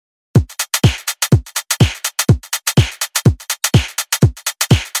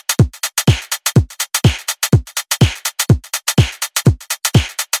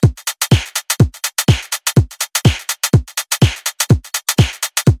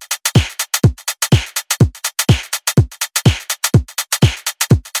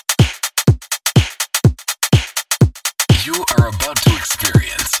to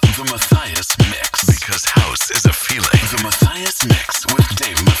experience the Matthias Mix. Because house is a feeling. The Matthias Mix with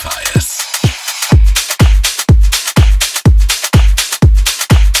Dave Matthias.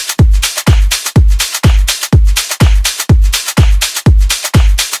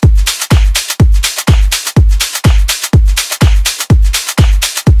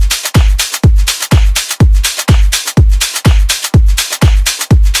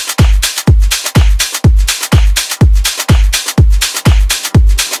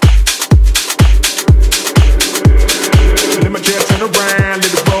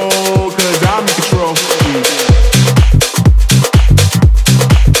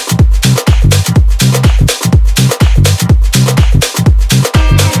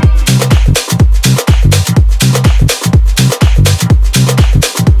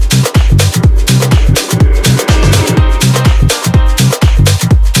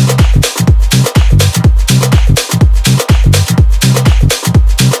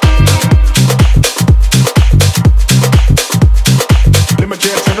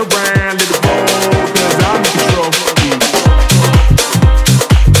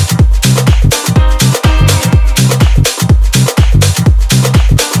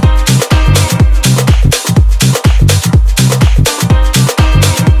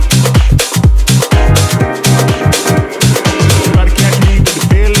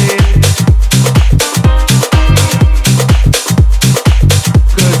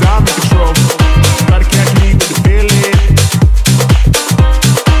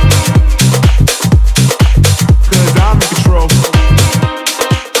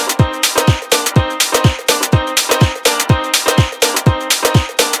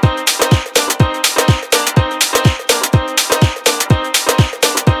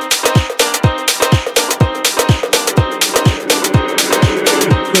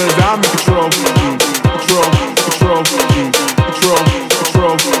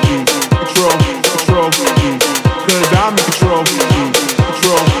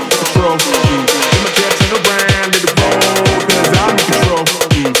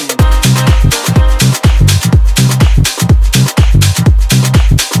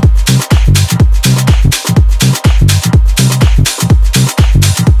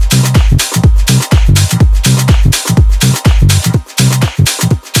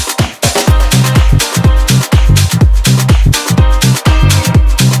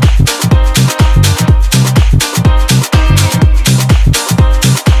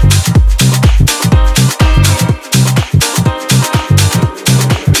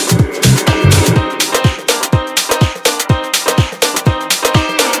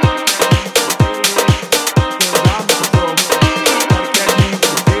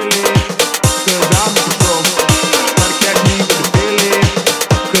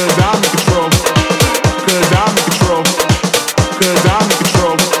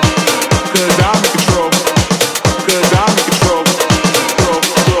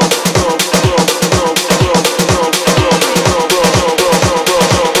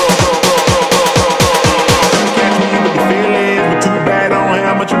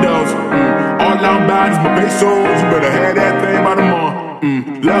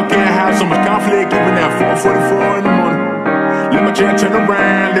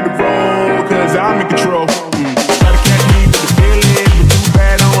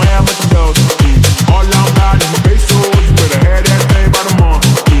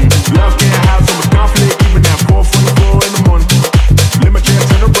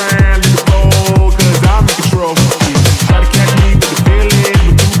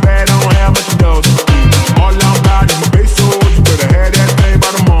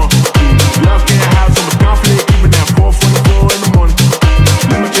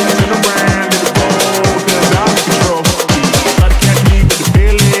 Let me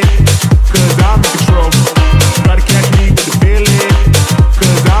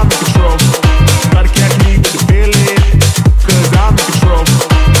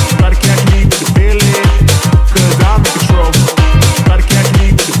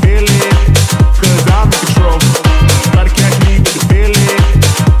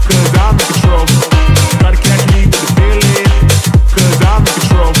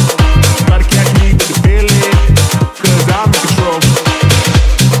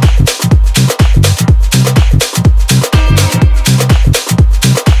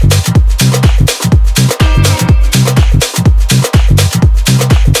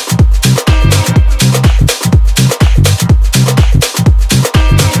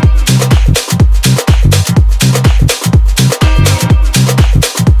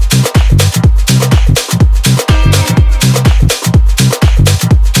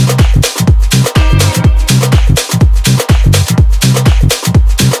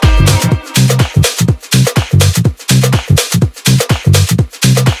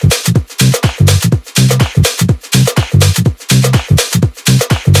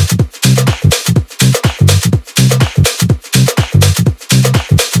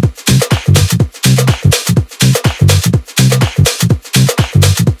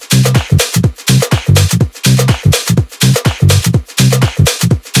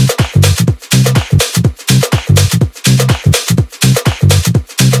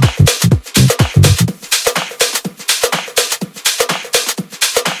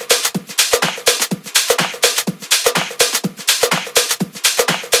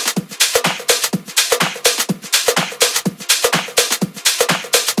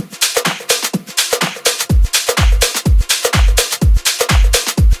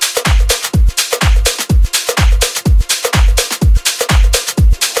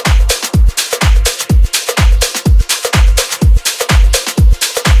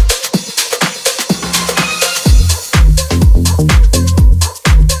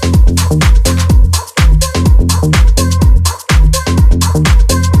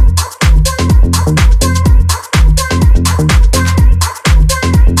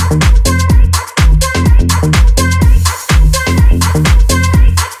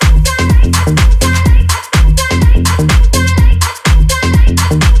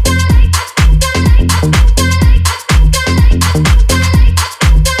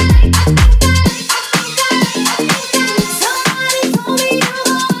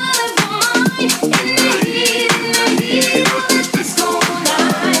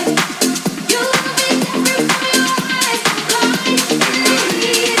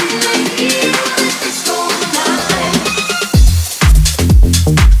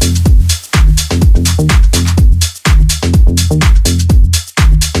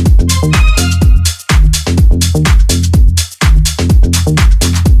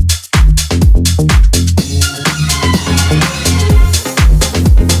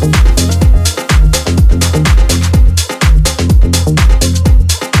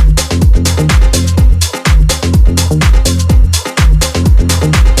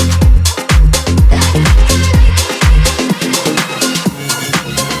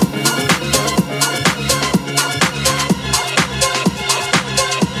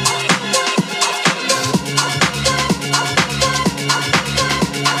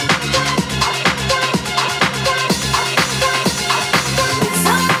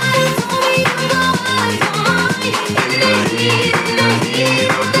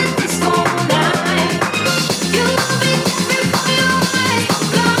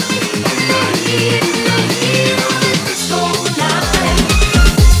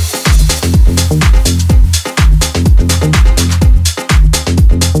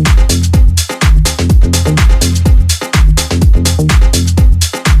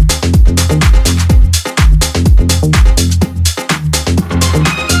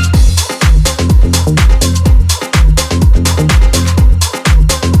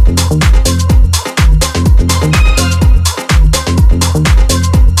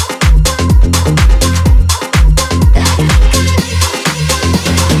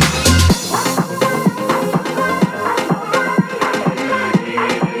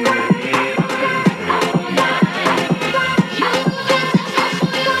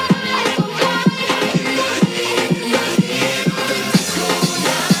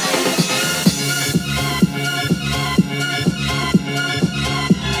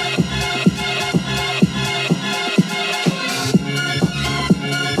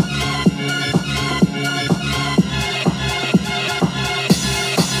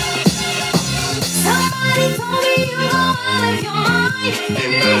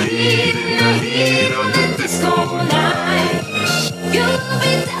heat of the disco night. You'll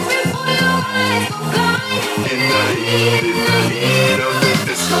be desperate for your eyes to blind. In the heat of the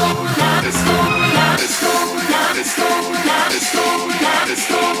disco night. Disco night. Disco night. Disco night. Disco night.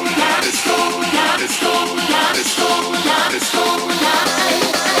 Disco night. Disco night. Disco night. Disco night. Disco night.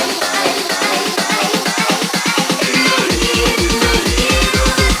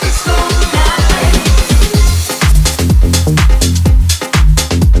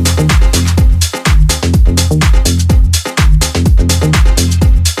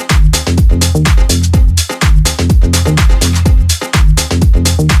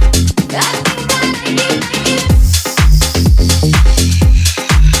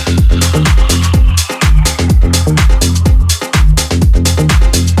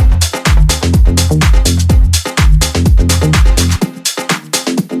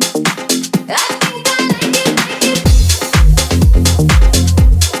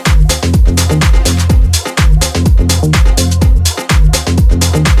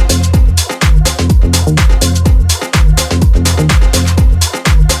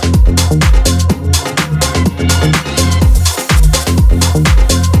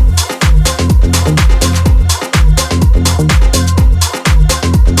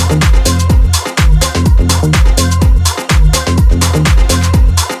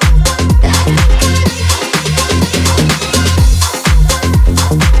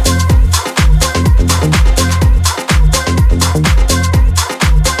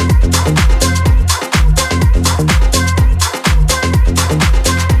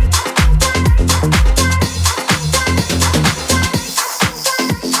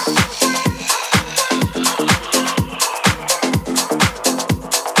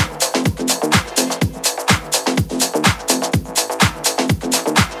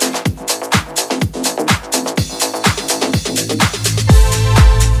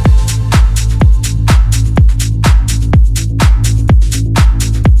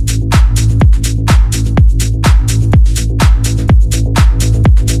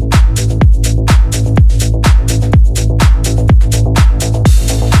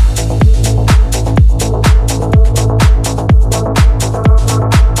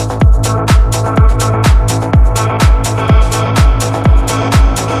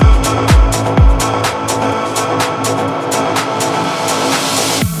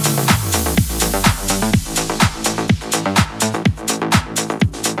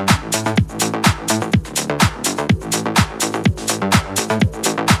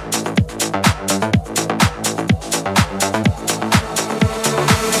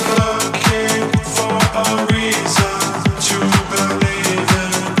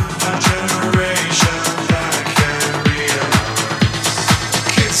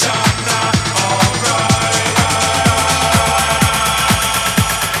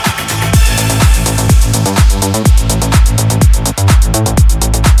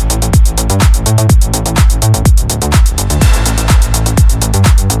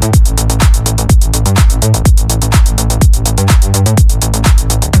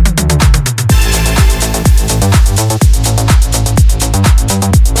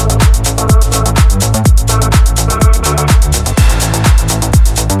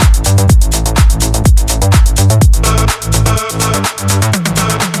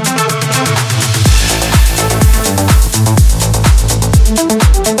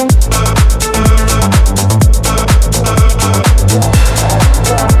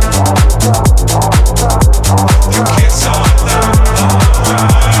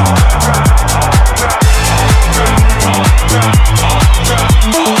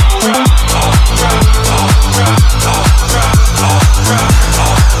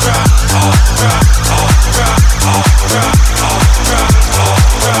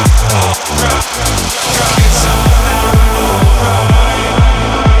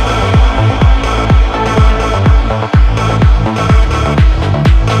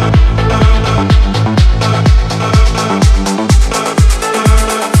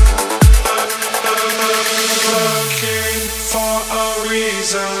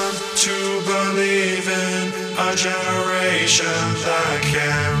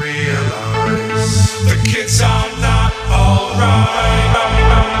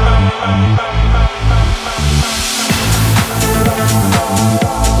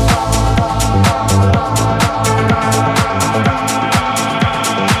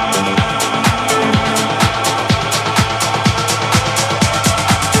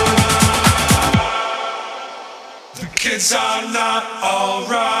 Kids are not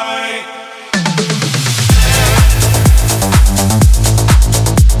alright.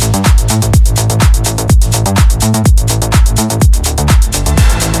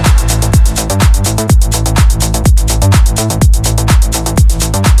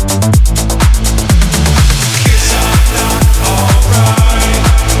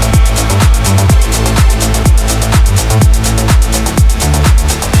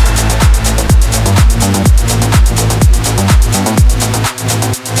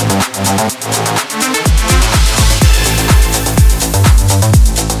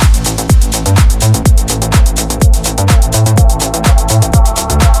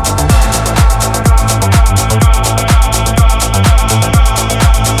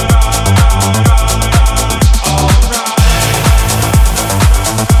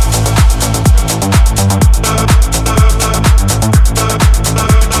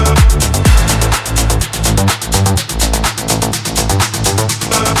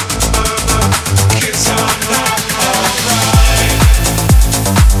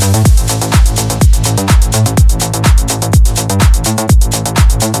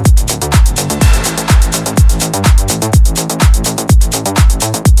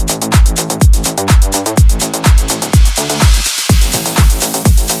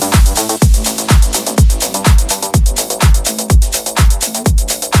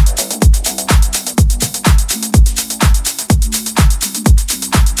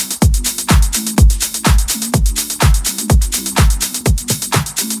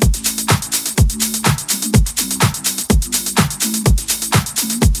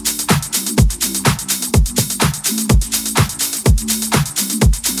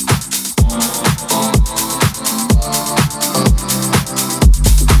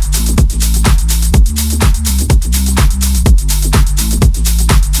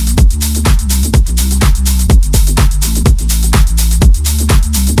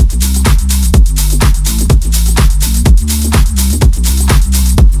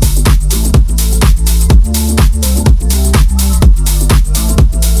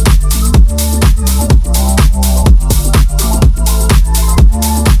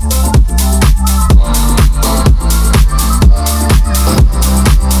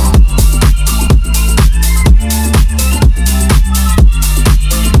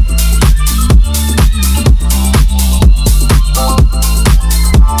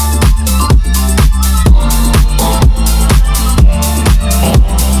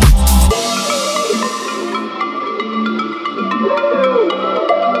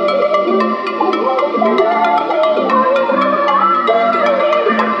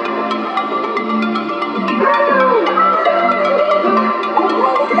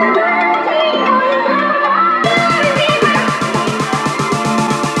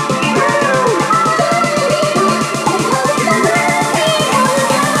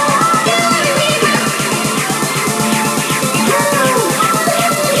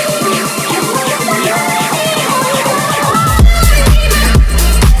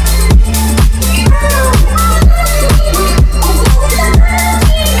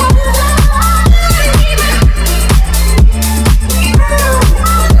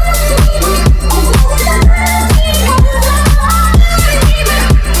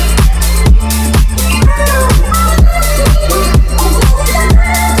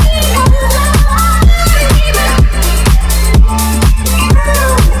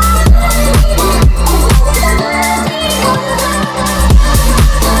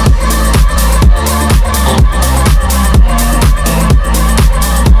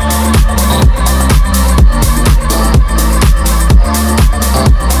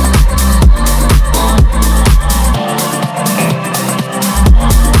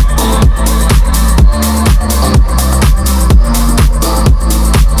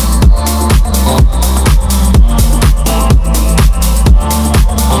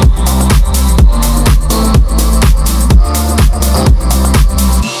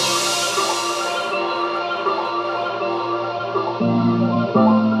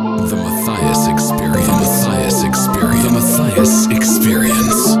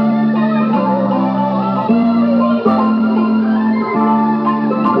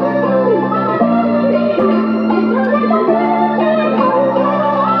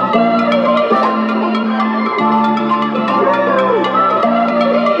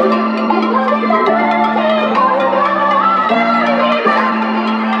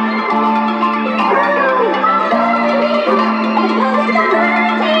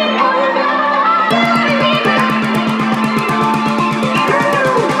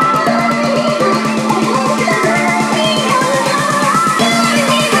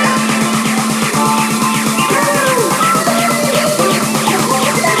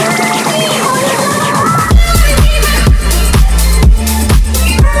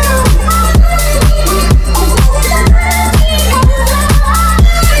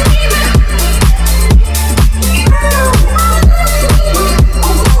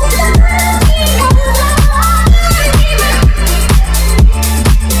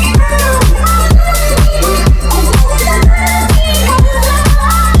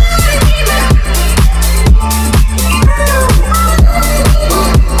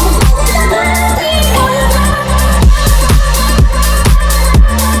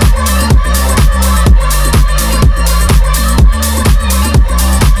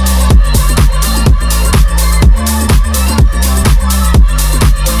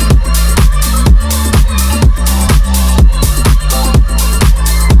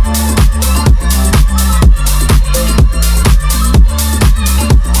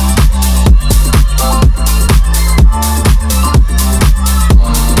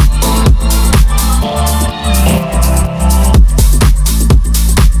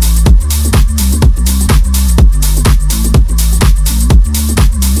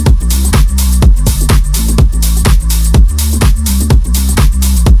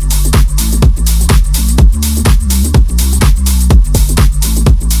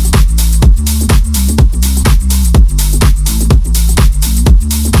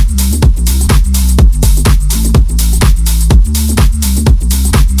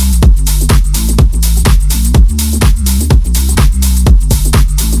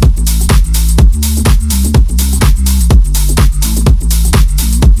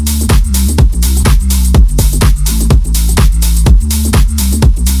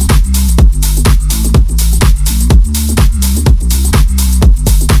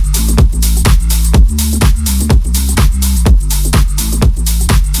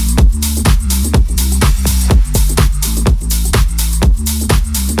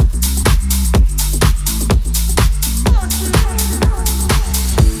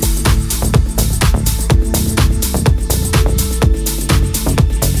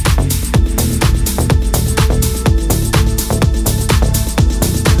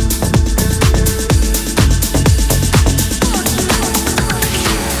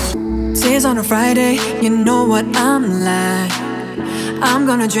 Fridays on a Friday, you know what I'm like. I'm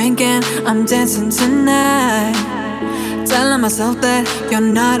gonna drink and I'm dancing tonight, telling myself that you're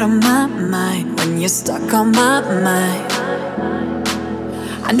not on my mind when you're stuck on my mind.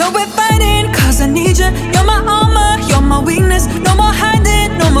 I know we're fighting cause I need you. You're my armor, you're my weakness. No more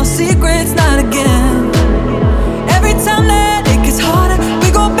hiding, no more secrets, not again. Every time that it gets harder,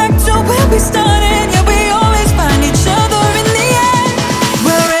 we go back to where we started. Yeah, we always find each other in the end.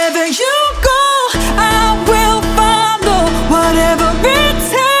 Wherever you go, I will follow. Whatever it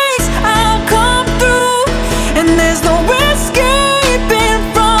takes, I'll come through. And there's no escaping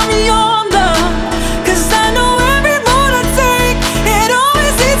from your love, cause I know every road I take, it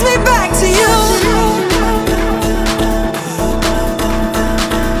always leads me back to you.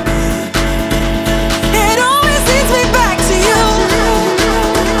 It always leads me back to you.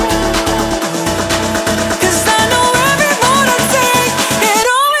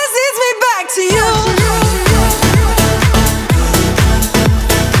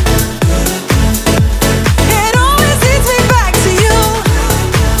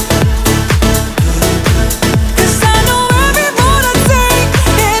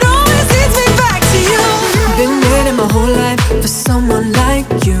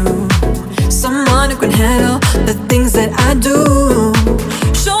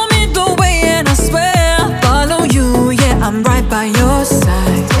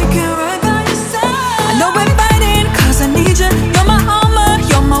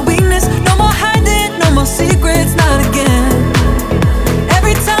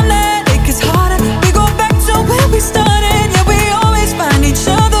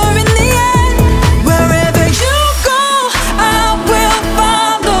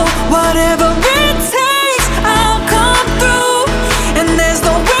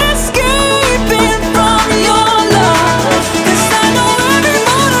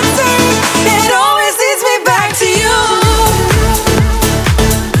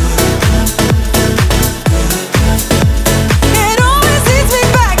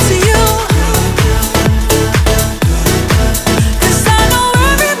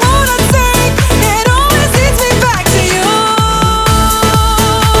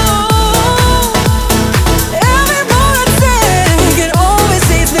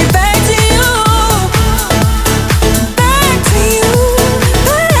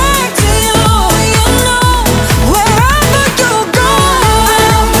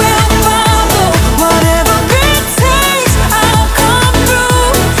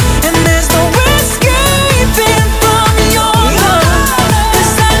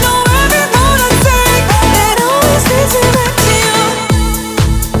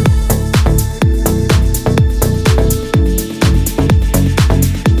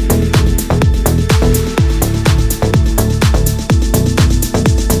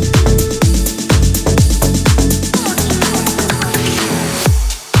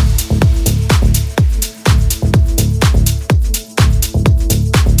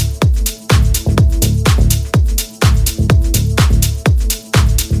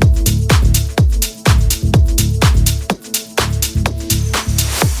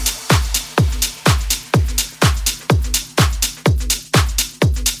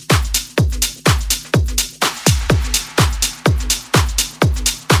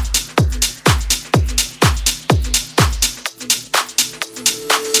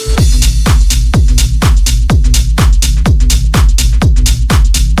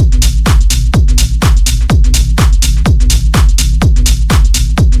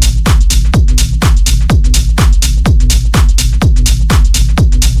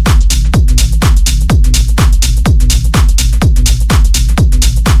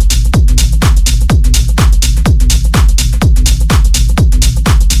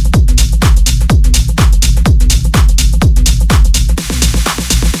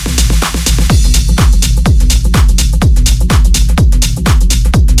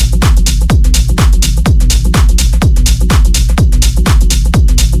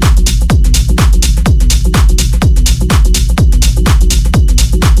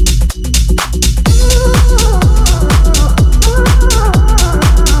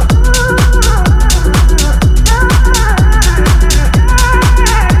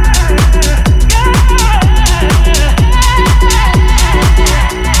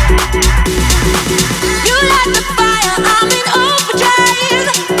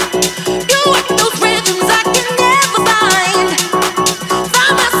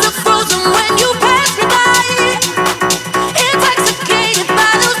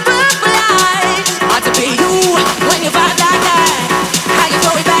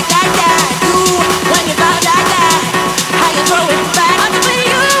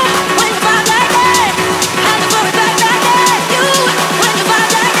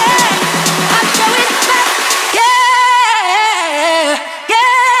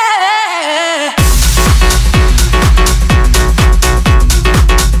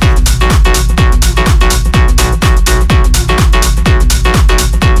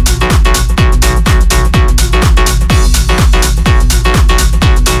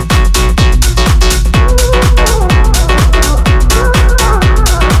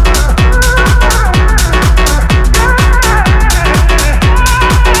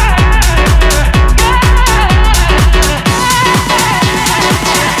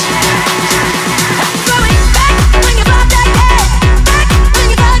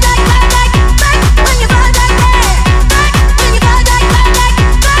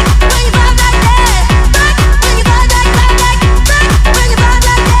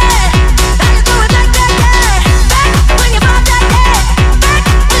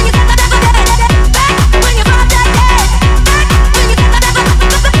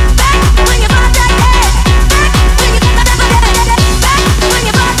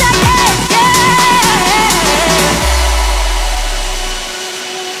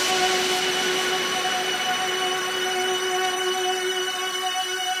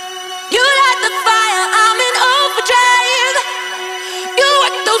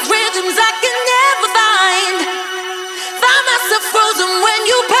 when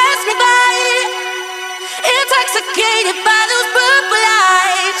you pass me by, intoxicated by those purple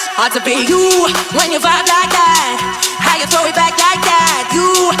lights. Hard to be you when you vibe like that. How you throw it back like that.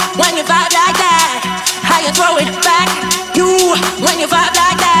 You when you vibe like that. How you throw it back. You when you vibe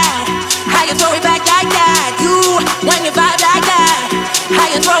like that. How you throw it back like that. You when you vibe like that. How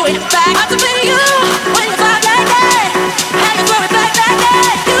you throw it back. Hard to be you when you vibe like that. How you throw it back like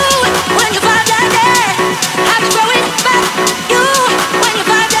that. You when you vibe like that. How you throw it back. You when you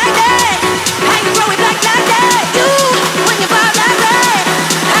vibe like that. How you throw it back like that. You when you vibe like that.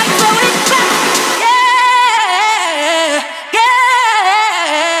 How you throw it back. Yeah, yeah.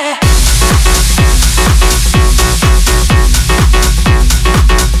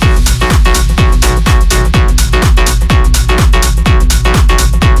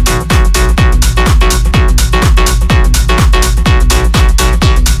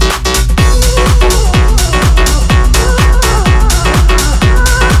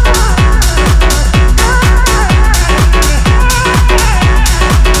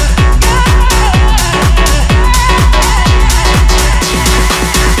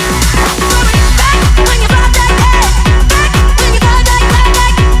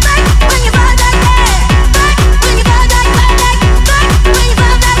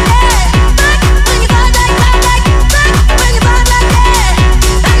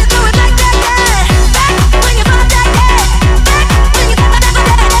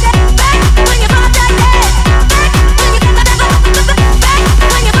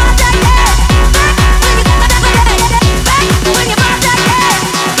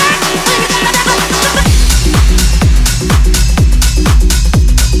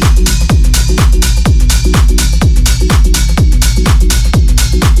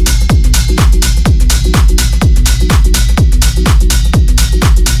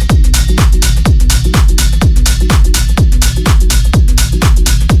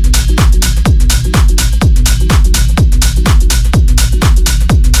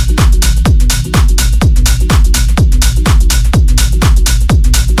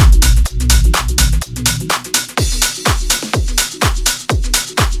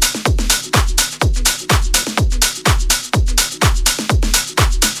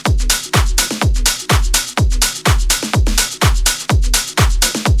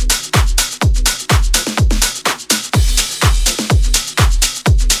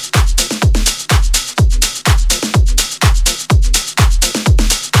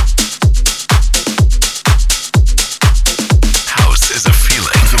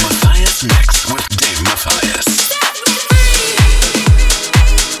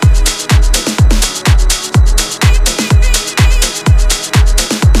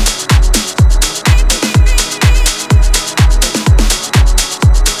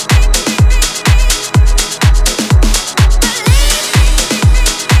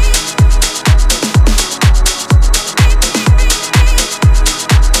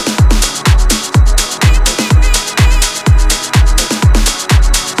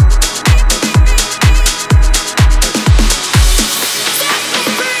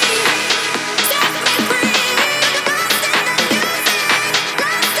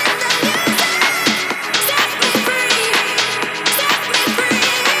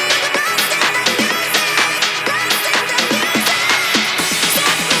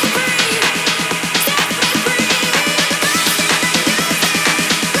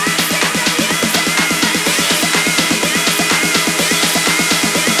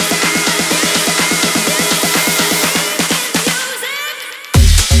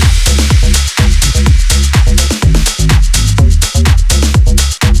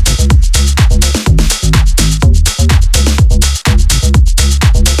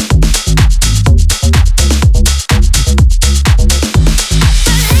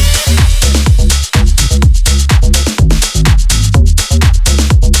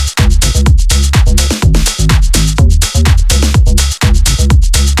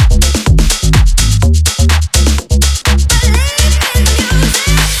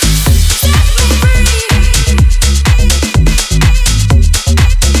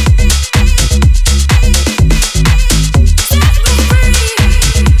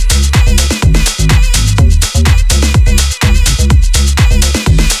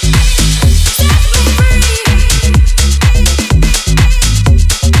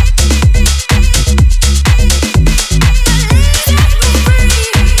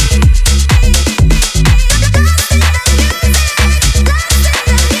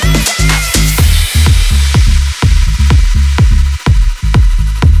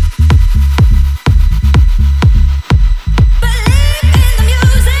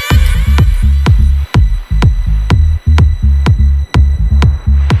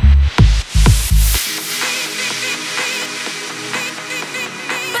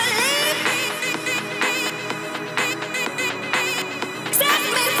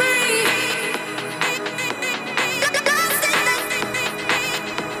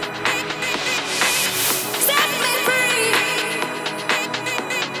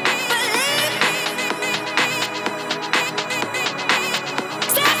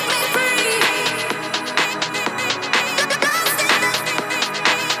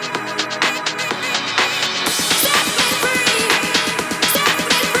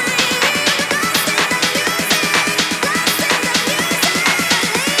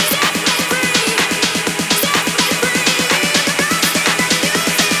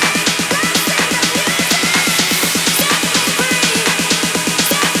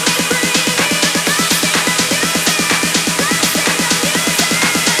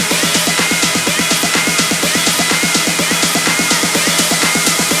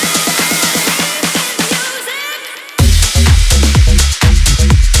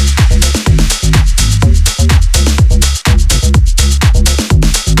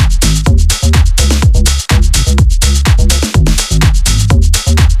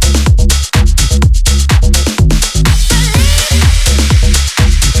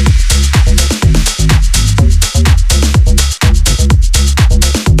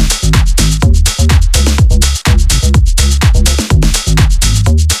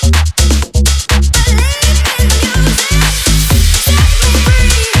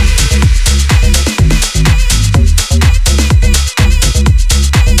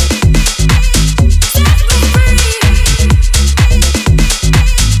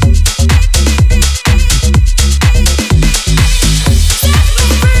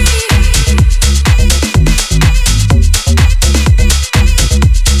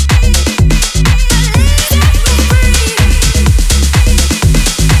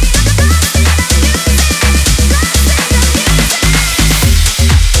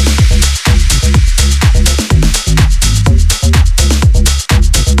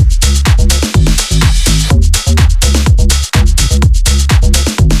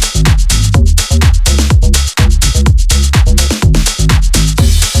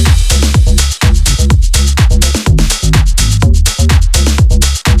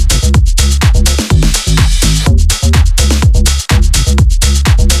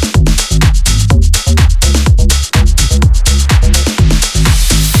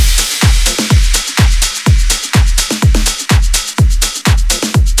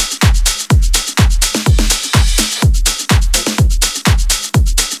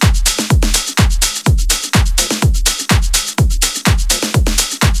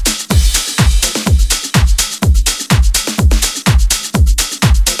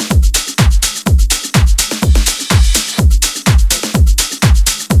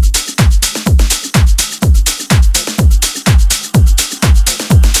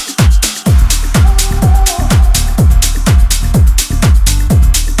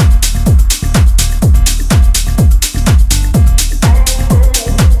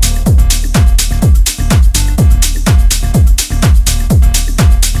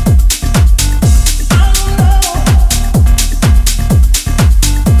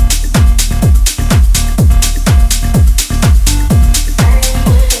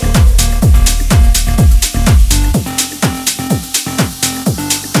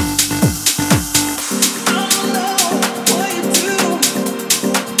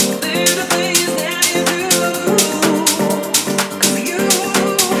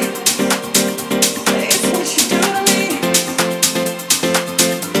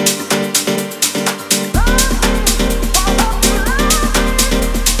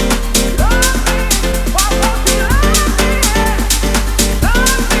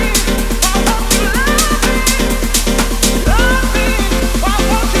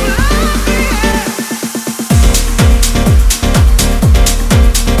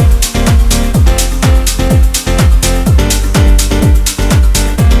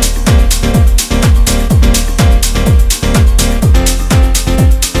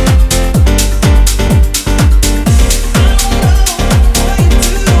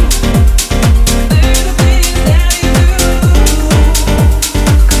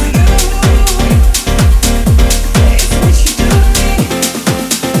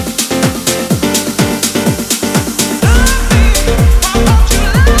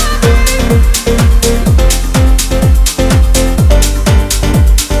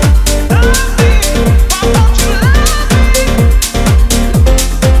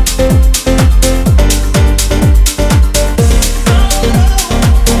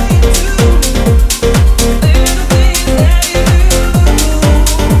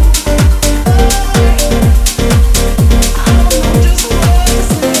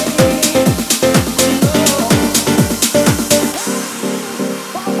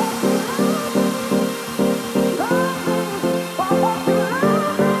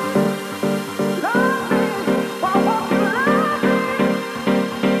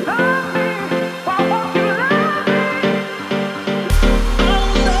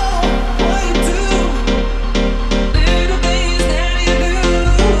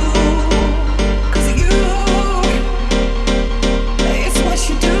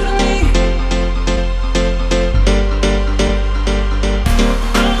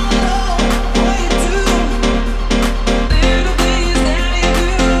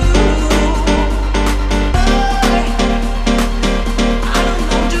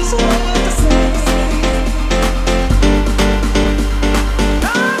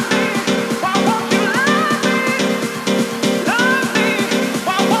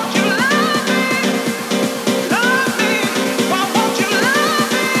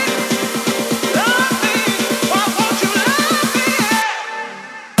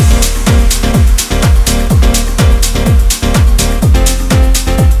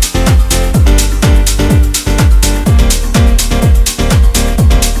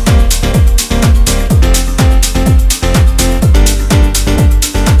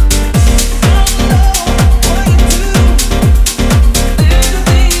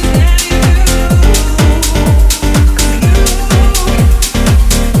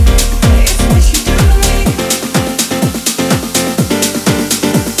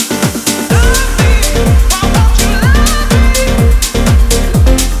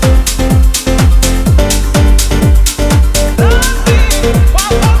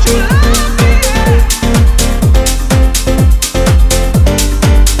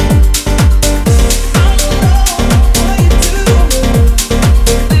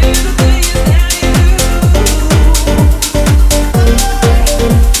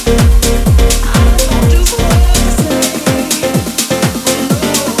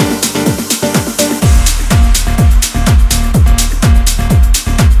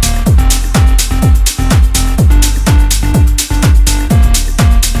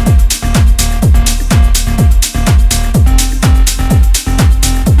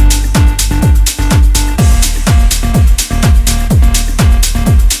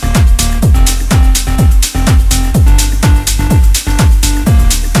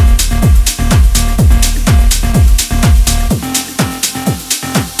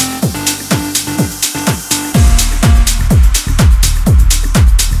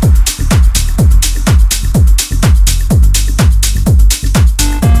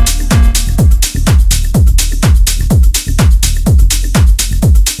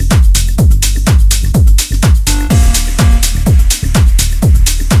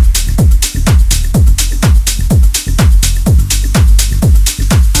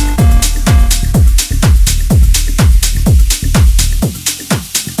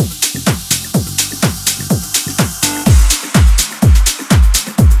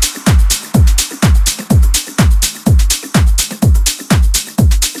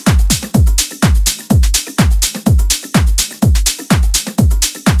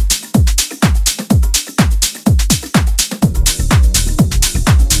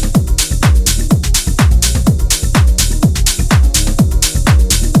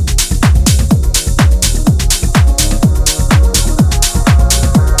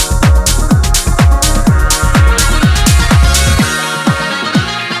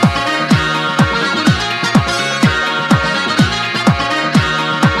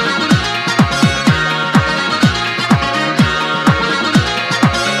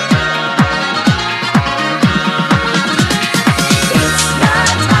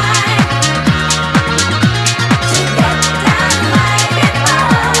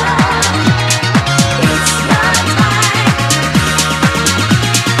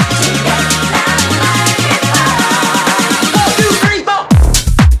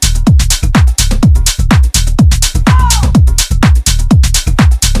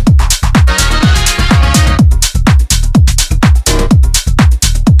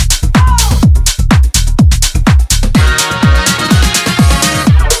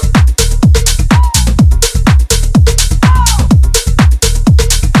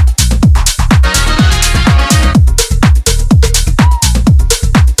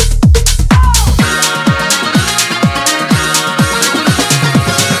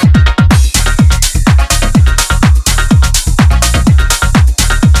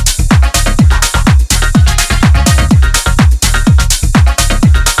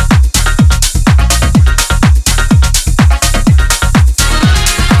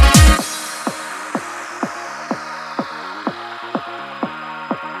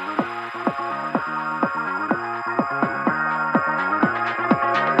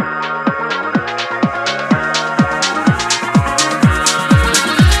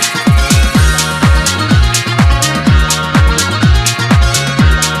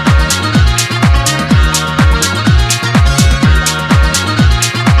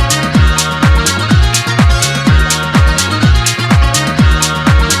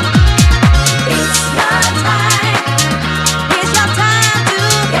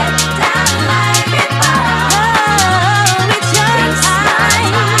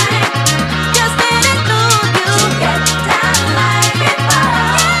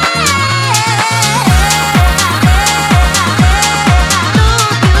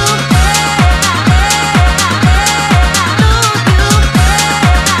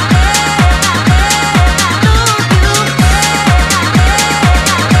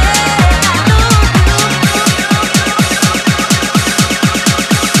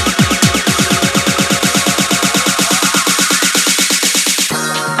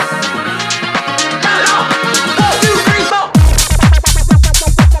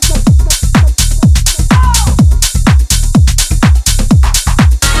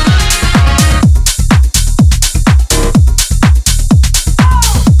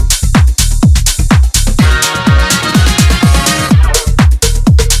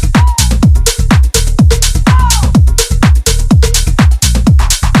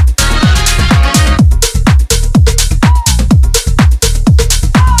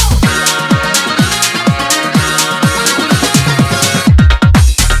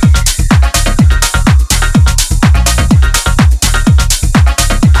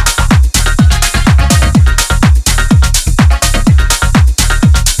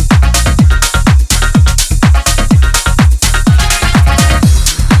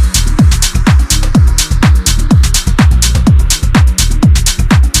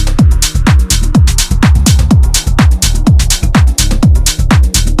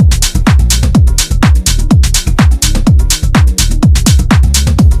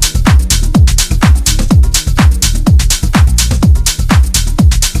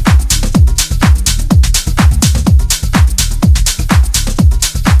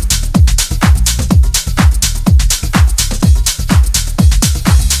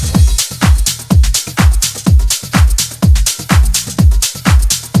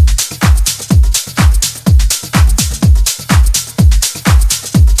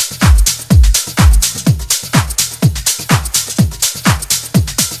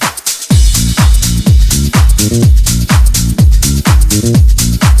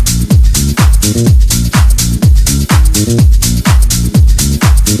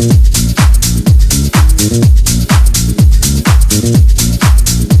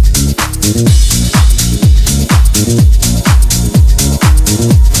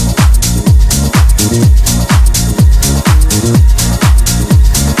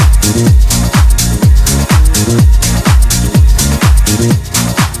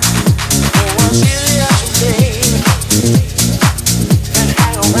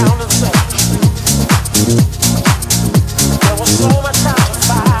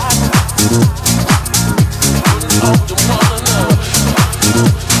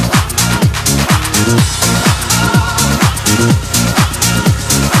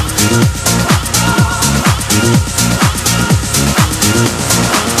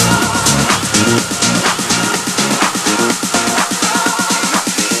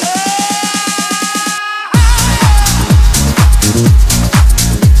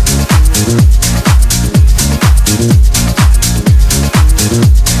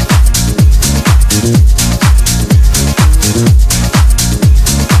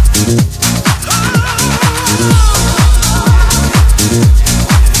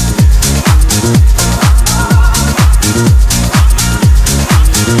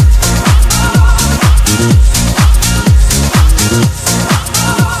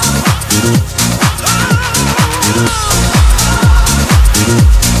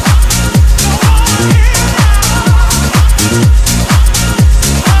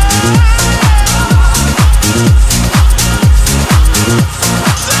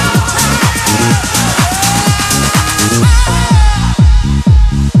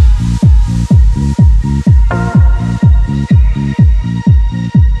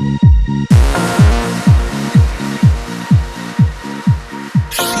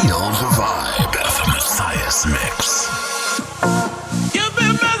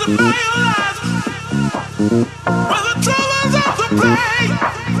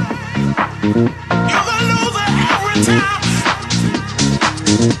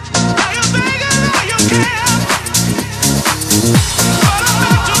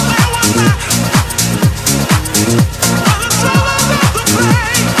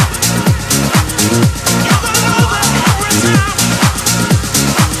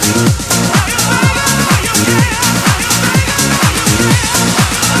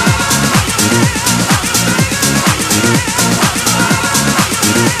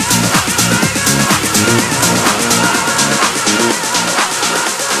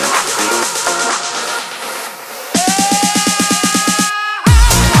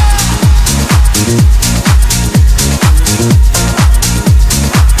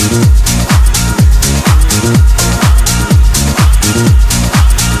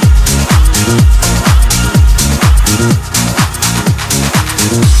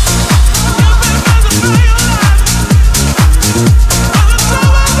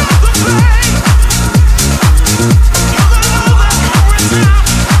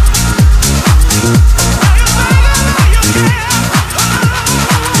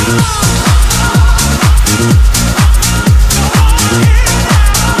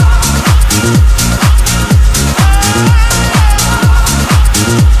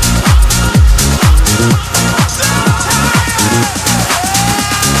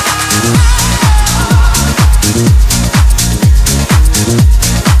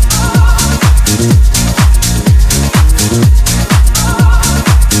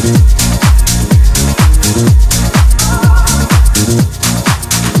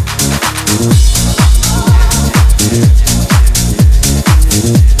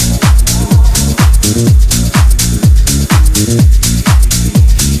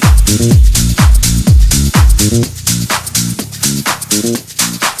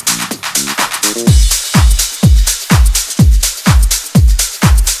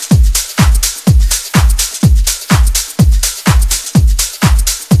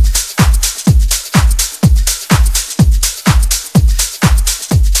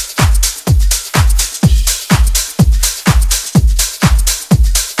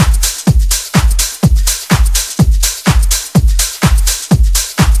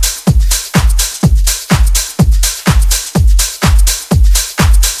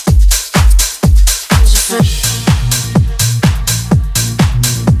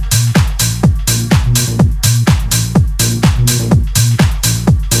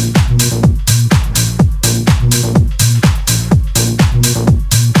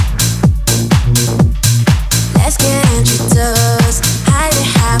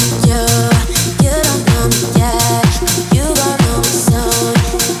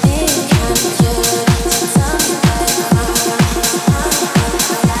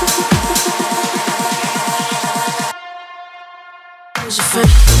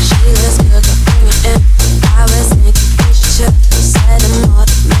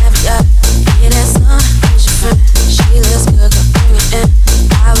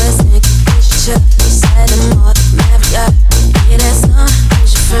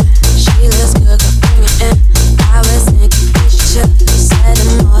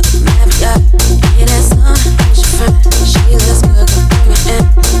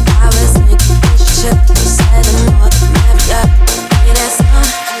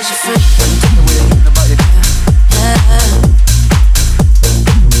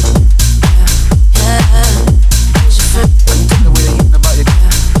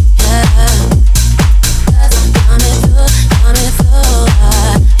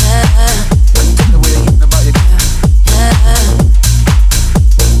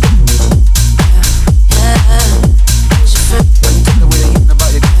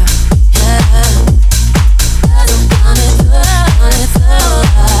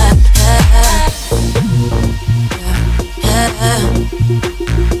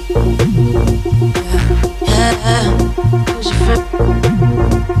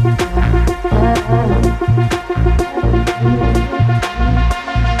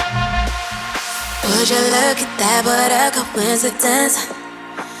 look at that, what a coincidence.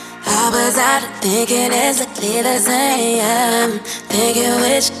 I was out thinking exactly the same. Thinking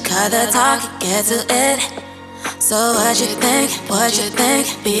which color talk and get to it. So what you think, what you think?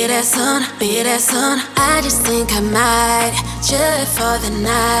 Be there soon, be there soon. I just think I might chill for the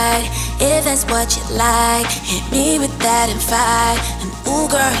night. If that's what you like, hit me with that invite. And ooh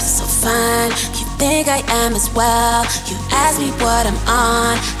girl, you're so fine. You think I am as well. You ask me what I'm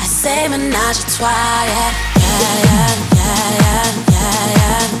on, I say menage a trois. Yeah, yeah, yeah, yeah, yeah,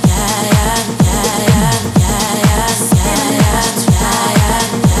 yeah, yeah, yeah, yeah, yeah, yeah, yeah,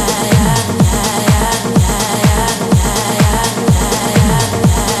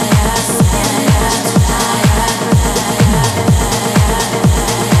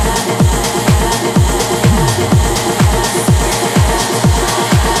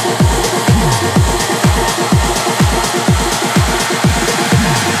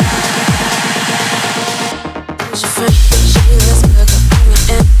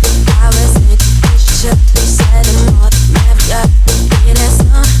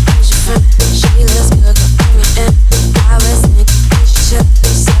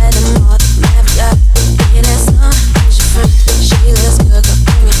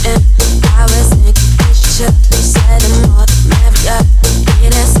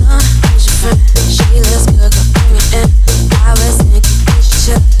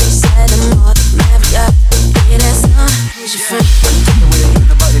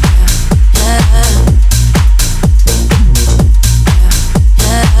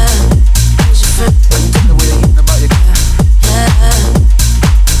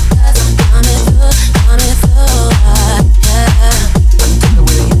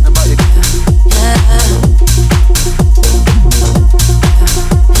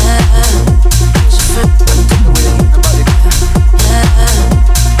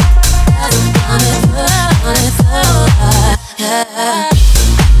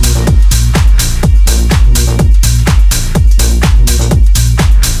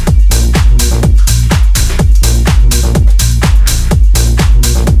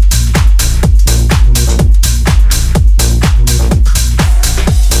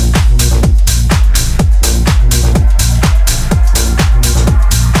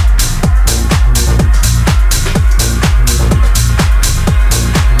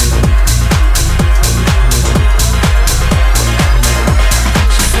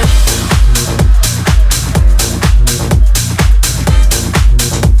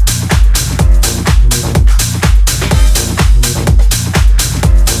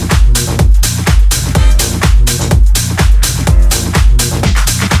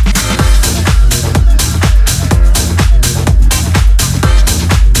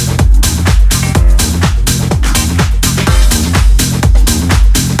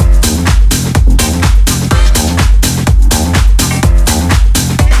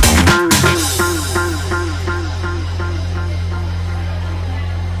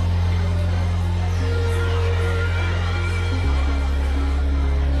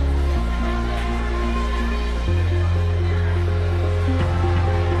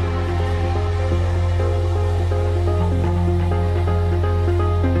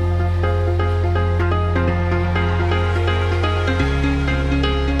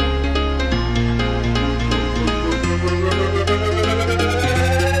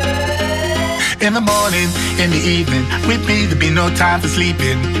 In the morning, in the evening, with me there'll be no time for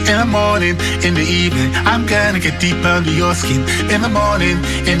sleeping. In the morning, in the evening, I'm gonna get deep under your skin. In the morning,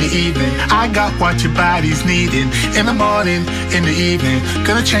 in the evening, I got what your body's needing. In the morning, in the evening,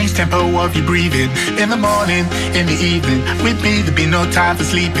 gonna change tempo of your breathing. In the morning, in the evening, with me there'll be no time for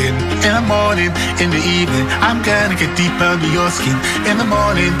sleeping. In the morning, in the evening, I'm gonna get deep under your skin. In the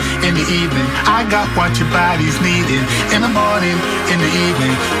morning, in the evening, I got what your body's needing. In the morning, in the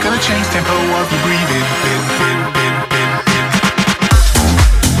evening, gonna change tempo of your breathing.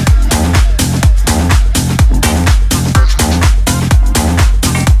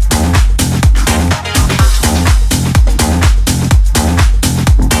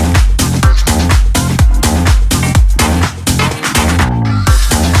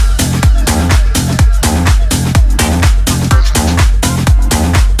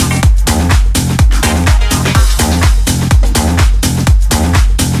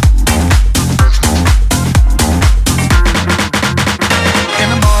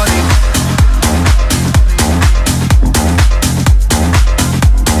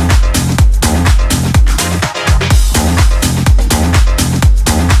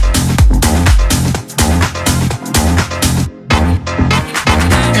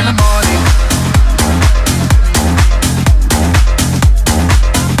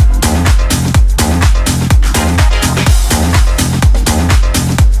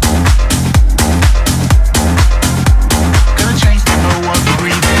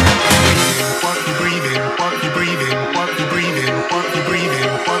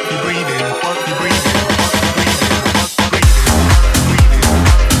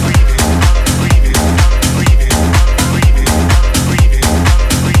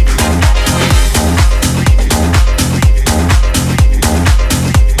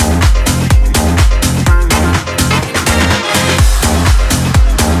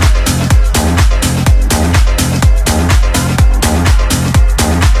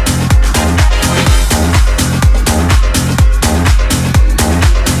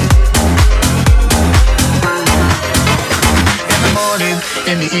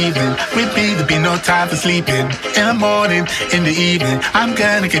 evening, with me there'll be no time for sleeping. In the morning, in the evening, I'm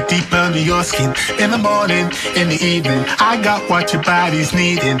gonna get deep under your skin. In the morning, in the evening, I got what your body's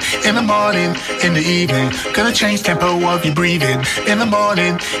needing. In the morning, in the evening, gonna change tempo of your breathing. In the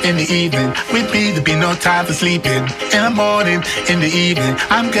morning, in the evening, with me there'll be no time for sleeping. In the morning, in the evening,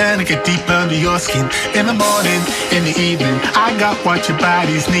 I'm gonna get deep under your skin. In the morning, in the evening, I got what your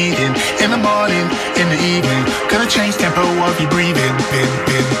body's needing. In the morning, in the evening, gonna change tempo of your breathing.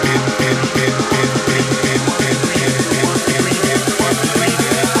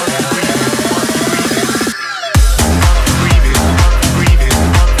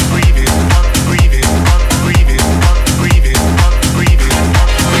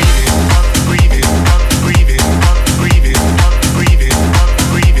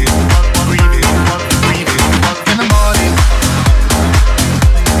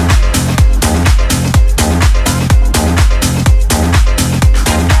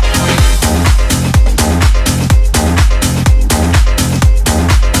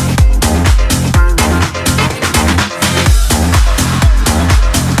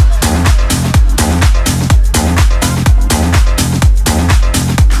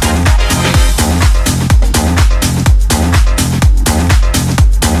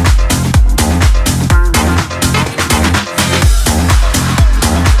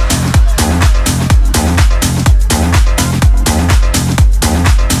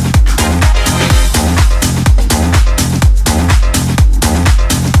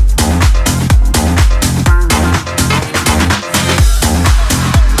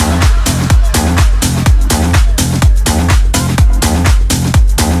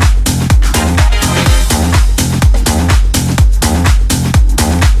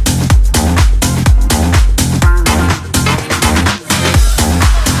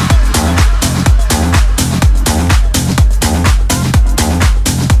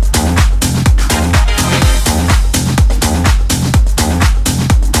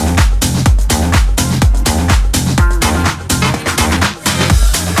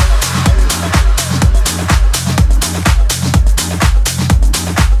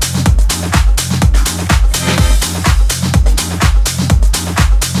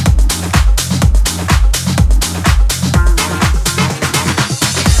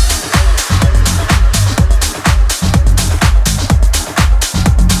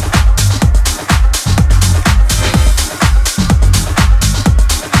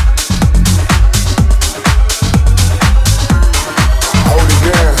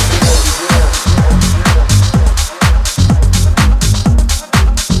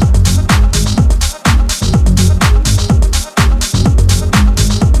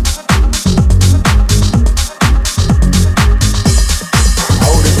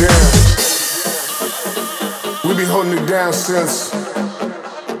 Since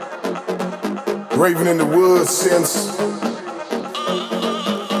raving in the woods, since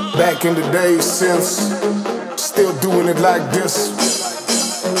back in the days, since still doing it like this.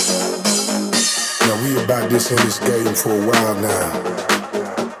 Now we about this in this game for a while now.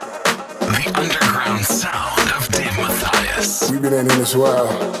 The underground sound of Dave Mathias. We've been in this while,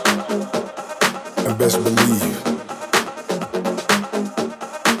 and best believe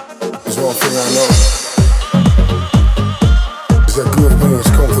there's one thing I know. That good things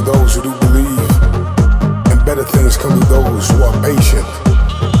come for those who do believe, and better things come to those who are patient.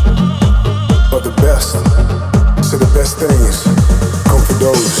 But the best, so the best things come for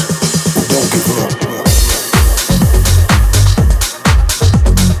those who don't give up.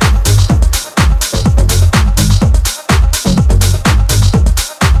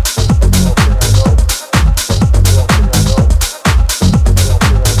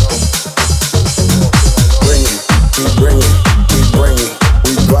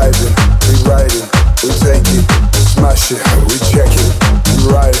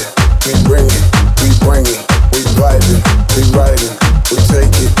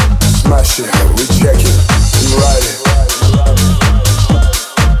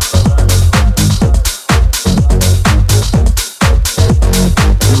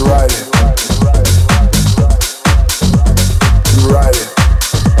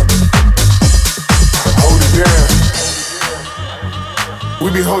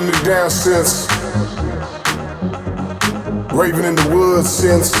 Since raving in the woods,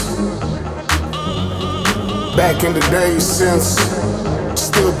 since back in the days, since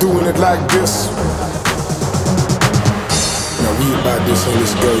still doing it like this. Now we about this in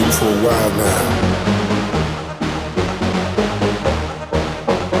this game for a while now.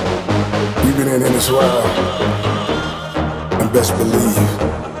 We've been in this while, and best believe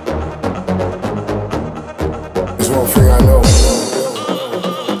there's one thing I know.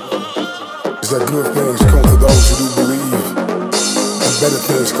 that good things come to those who do believe, and better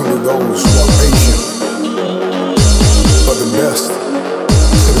things come to those who are patient. But the best,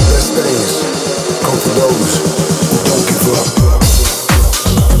 so the best things come to those who don't give up.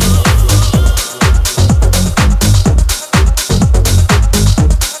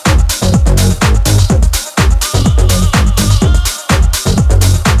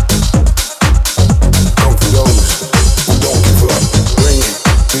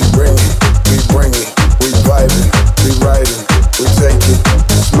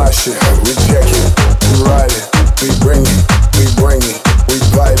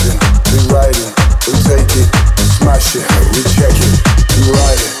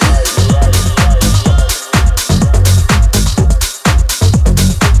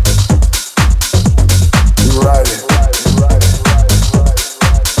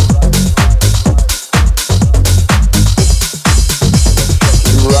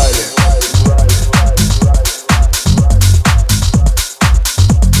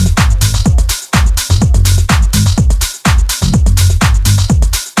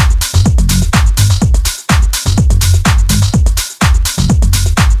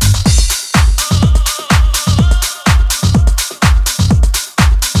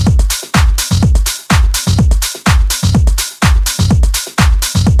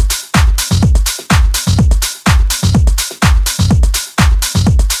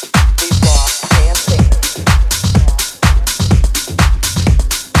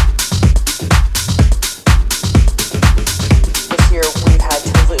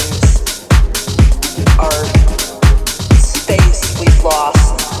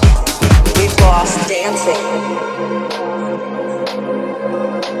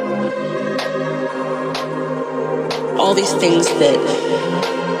 All these things that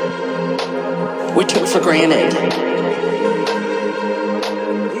we took for granted.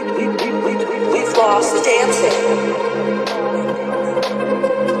 We've lost dancing.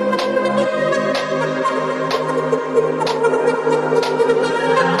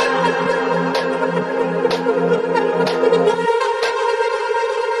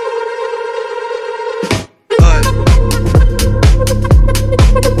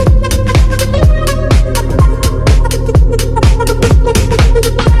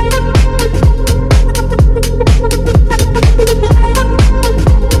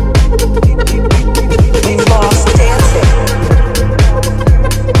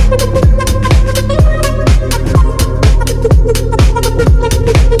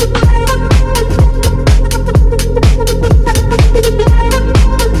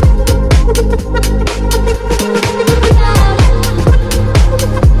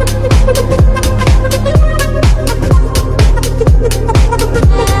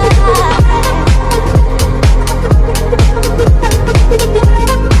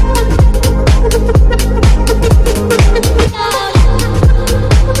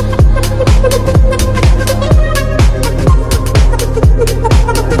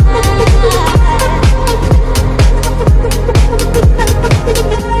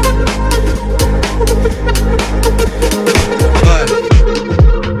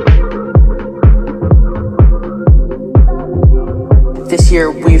 This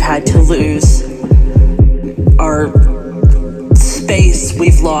year we've had to lose our space,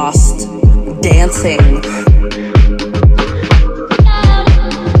 we've lost dancing.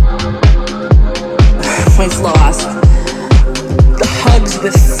 We've lost the hugs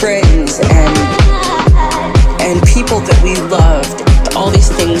with friends and people that we loved, all these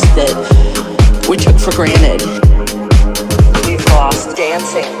things that we took for granted. We've lost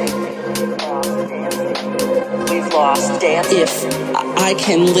dancing. We've lost dancing. If I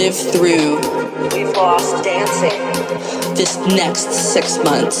can live through we've lost dancing this next 6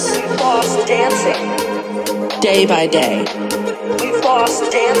 months. We've lost dancing. Day by day. We've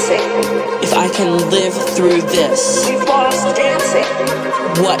lost dancing. If I can live through this. We've lost dancing.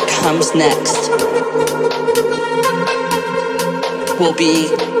 What comes next will be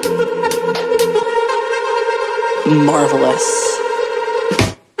marvelous.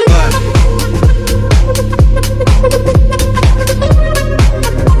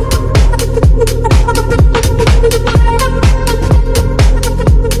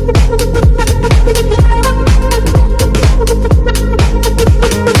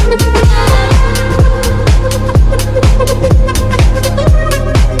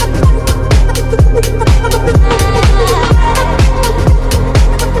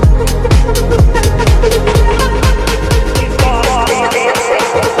 We've lost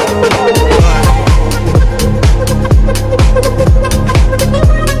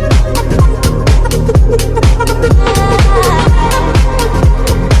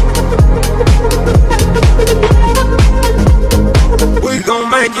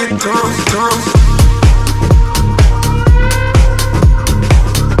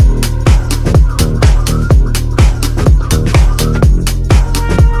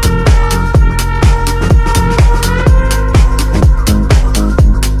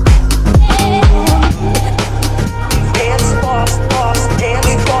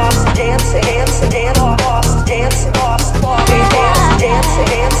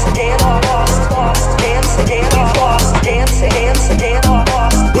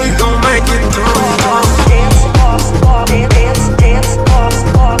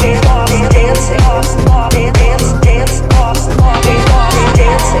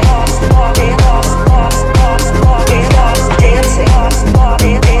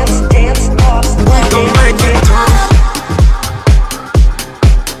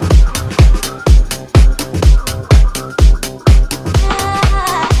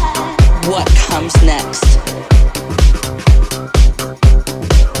comes next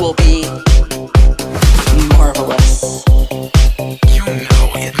will be marvelous. You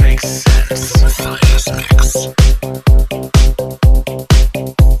know it makes sense. Matthias Mix.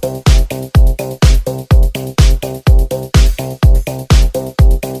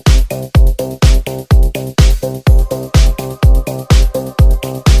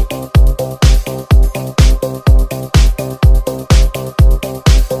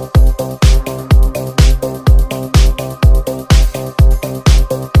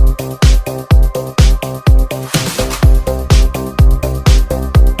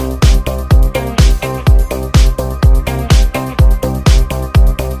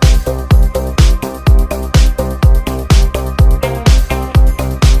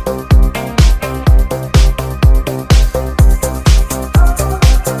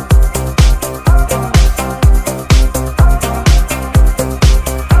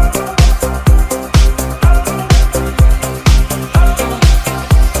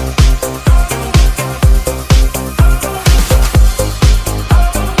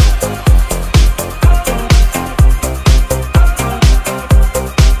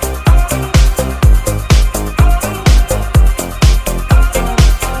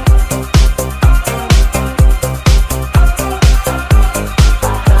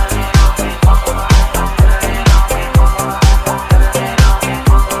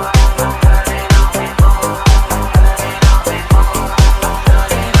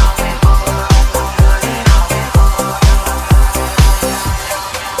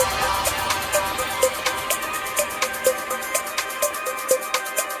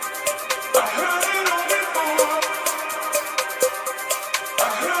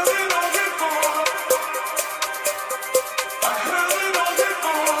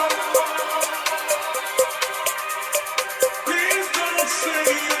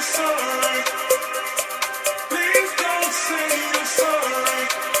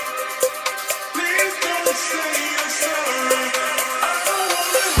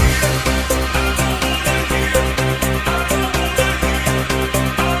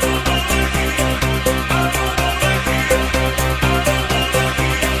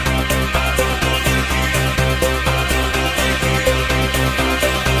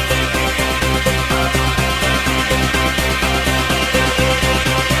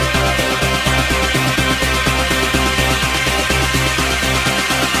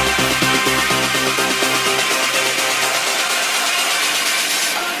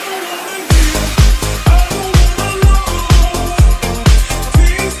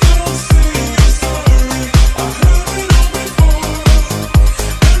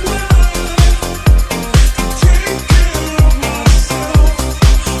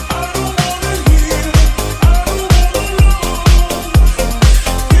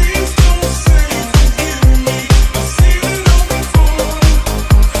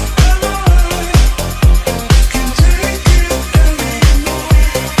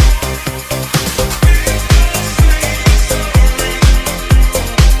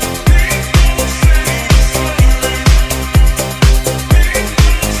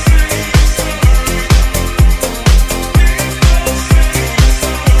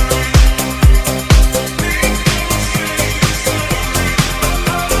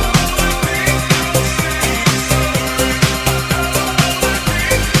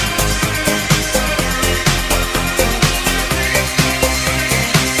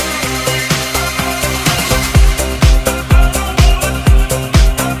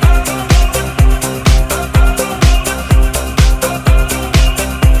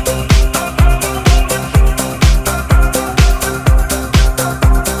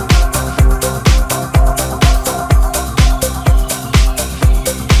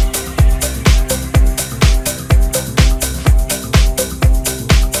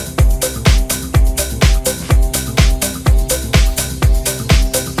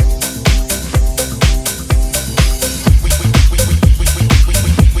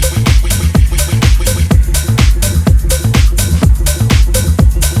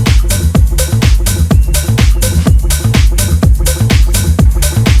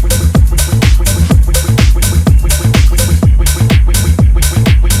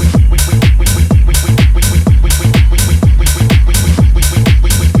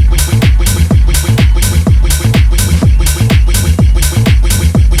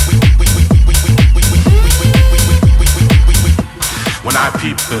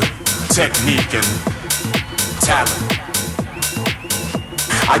 technique and talent.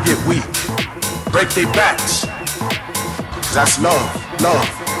 I get weak, break their backs. That's love, love.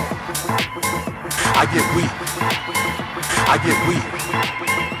 I get weak, I get weak,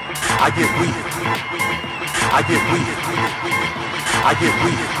 I get weak.